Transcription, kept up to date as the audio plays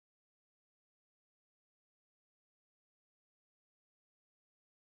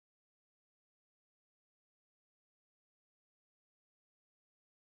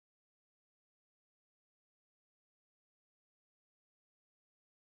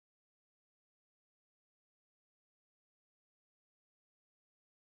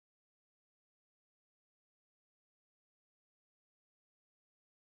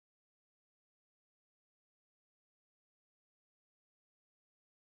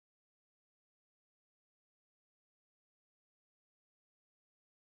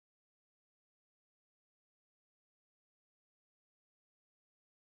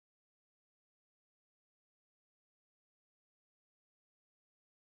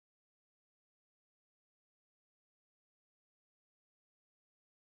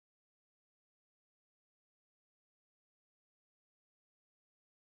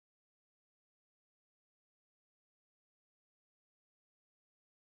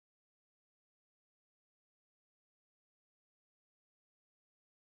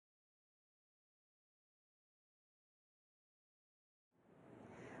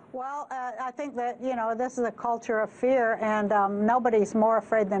Well, I think that, this is a culture of fear, and nobody's more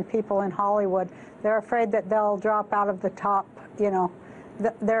afraid than people in Hollywood. They're afraid that they'll drop out of the top,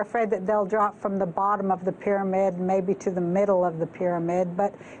 they're afraid that they'll drop from the bottom of the pyramid, maybe to the middle of the pyramid.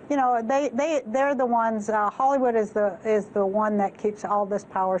 But, they're the ones, Hollywood is the one that keeps all this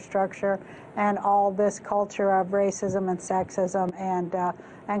power structure and all this culture of racism and sexism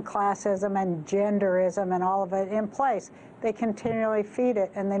and classism and genderism and all of it in place. They continually feed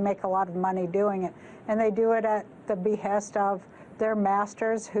it, and they make a lot of money doing it. And they do it at the behest of their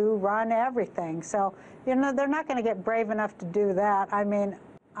masters who run everything. So, they're not going to get brave enough to do that. I mean,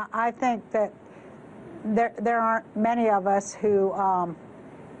 I think that there aren't many of us who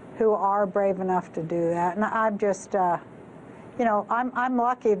are brave enough to do that. And I'm just, I'm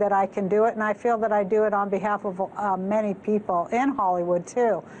lucky that I can do it, and I feel that I do it on behalf of many people in Hollywood,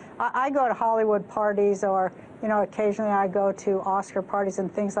 too. I go to Hollywood parties, or, occasionally I go to Oscar parties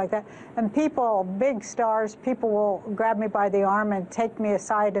and things like that, and people, big stars, people will grab me by the arm and take me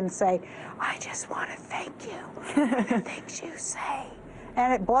aside and say, "I just want to thank you for the things you say."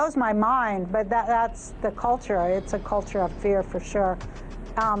 And it blows my mind, but that's the culture. It's a culture of fear, for sure.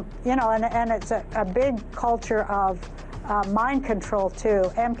 And it's a big culture of mind control, too.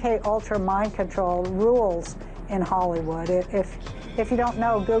 MK Ultra mind control rules in Hollywood. If you don't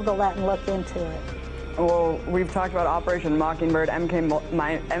know, Google that and look into it. Well, we've talked about Operation Mockingbird,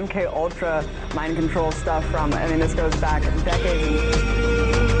 MK Ultra mind control stuff from, this goes back decades.